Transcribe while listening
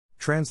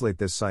Translate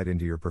this site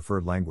into your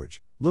preferred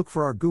language. Look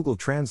for our Google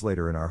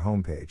Translator in our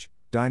homepage,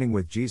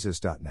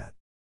 diningwithjesus.net.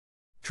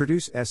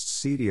 Traduce este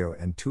sitio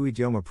en tu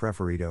idioma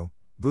preferido.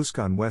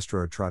 Busca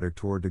nuestro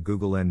traductor de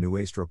Google en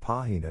nuestra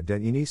página de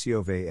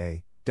inicio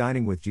va,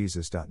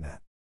 diningwithjesus.net.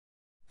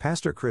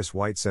 Pastor Chris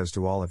White says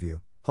to all of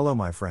you, hello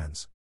my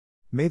friends.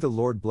 May the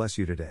Lord bless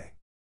you today.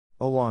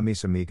 Hola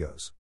mis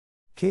amigos.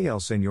 Que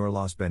el Señor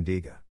los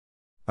bendiga.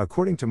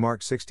 According to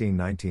Mark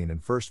 16:19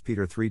 and 1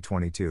 Peter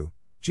 3:22,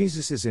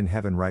 Jesus is in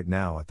heaven right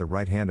now at the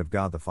right hand of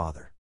God the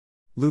Father.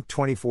 Luke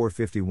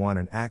 24:51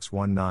 and Acts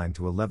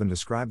 1:9-11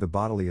 describe the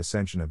bodily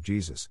ascension of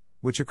Jesus,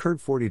 which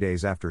occurred 40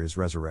 days after his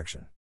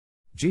resurrection.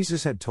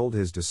 Jesus had told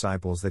his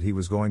disciples that he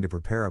was going to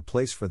prepare a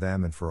place for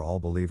them and for all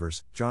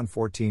believers, John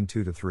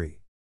 14:2-3.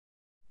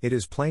 It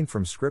is plain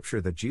from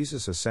Scripture that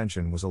Jesus'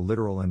 ascension was a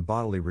literal and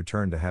bodily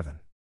return to heaven.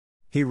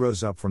 He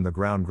rose up from the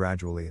ground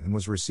gradually and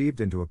was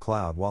received into a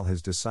cloud while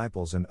his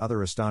disciples and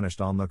other astonished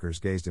onlookers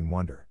gazed in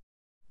wonder.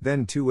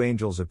 Then 2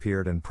 angels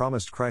appeared and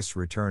promised Christ's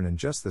return in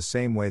just the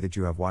same way that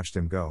you have watched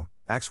him go,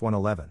 Acts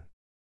 1:11.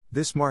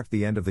 This marked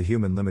the end of the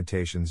human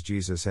limitations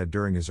Jesus had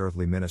during his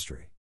earthly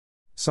ministry.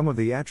 Some of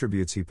the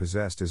attributes he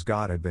possessed as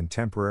God had been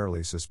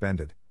temporarily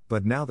suspended,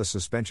 but now the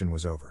suspension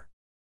was over.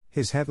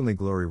 His heavenly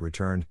glory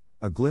returned,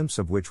 a glimpse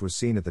of which was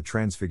seen at the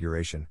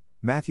Transfiguration,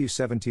 Matthew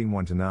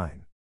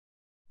 17:1-9.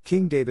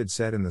 King David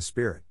said in the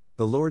Spirit,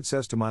 "The Lord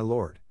says to my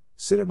Lord,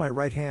 sit at my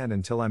right hand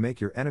until I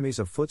make your enemies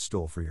a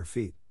footstool for your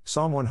feet."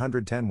 Psalm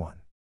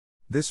 110:1.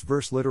 This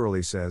verse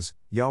literally says,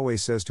 Yahweh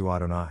says to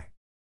Adonai.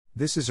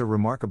 This is a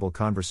remarkable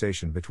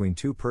conversation between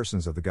 2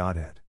 persons of the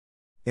Godhead.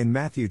 In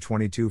Matthew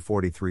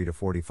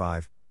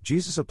 22:43-45,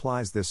 Jesus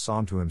applies this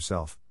psalm to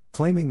himself,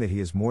 claiming that he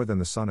is more than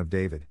the son of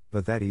David,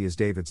 but that he is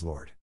David's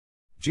Lord.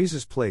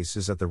 Jesus' place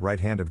is at the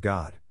right hand of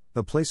God,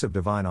 the place of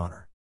divine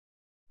honor.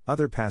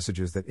 Other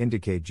passages that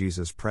indicate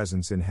Jesus'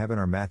 presence in heaven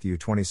are Matthew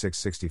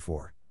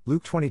 26:64,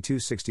 Luke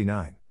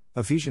 22:69,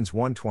 Ephesians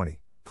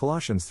 1:20,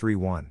 Colossians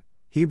 3:1,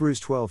 Hebrews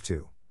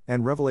 12:2,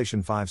 and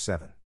Revelation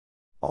 5:7.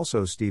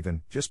 Also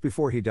Stephen, just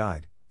before he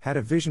died, had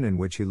a vision in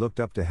which he looked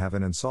up to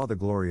heaven and saw the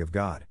glory of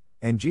God,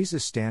 and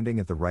Jesus standing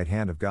at the right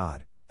hand of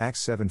God,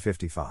 Acts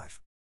 7:55.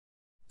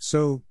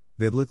 So,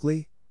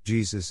 biblically,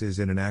 Jesus is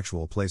in an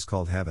actual place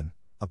called heaven,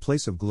 a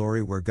place of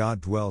glory where God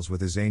dwells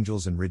with his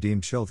angels and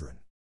redeemed children.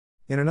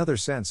 In another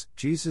sense,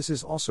 Jesus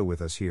is also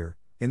with us here,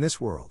 in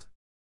this world.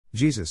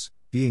 Jesus,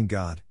 being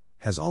God,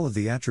 has all of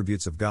the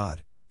attributes of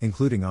God,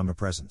 including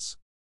omnipresence.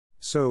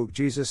 So,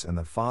 Jesus and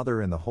the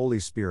Father and the Holy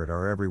Spirit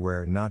are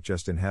everywhere, not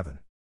just in heaven.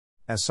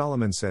 As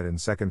Solomon said in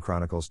 2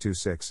 Chronicles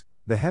 2:6,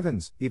 the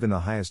heavens, even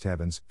the highest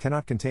heavens,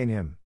 cannot contain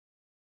him.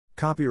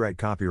 Copyright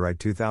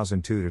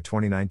 2002 to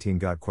 2019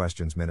 God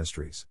Questions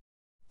Ministries.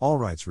 All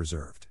rights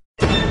reserved.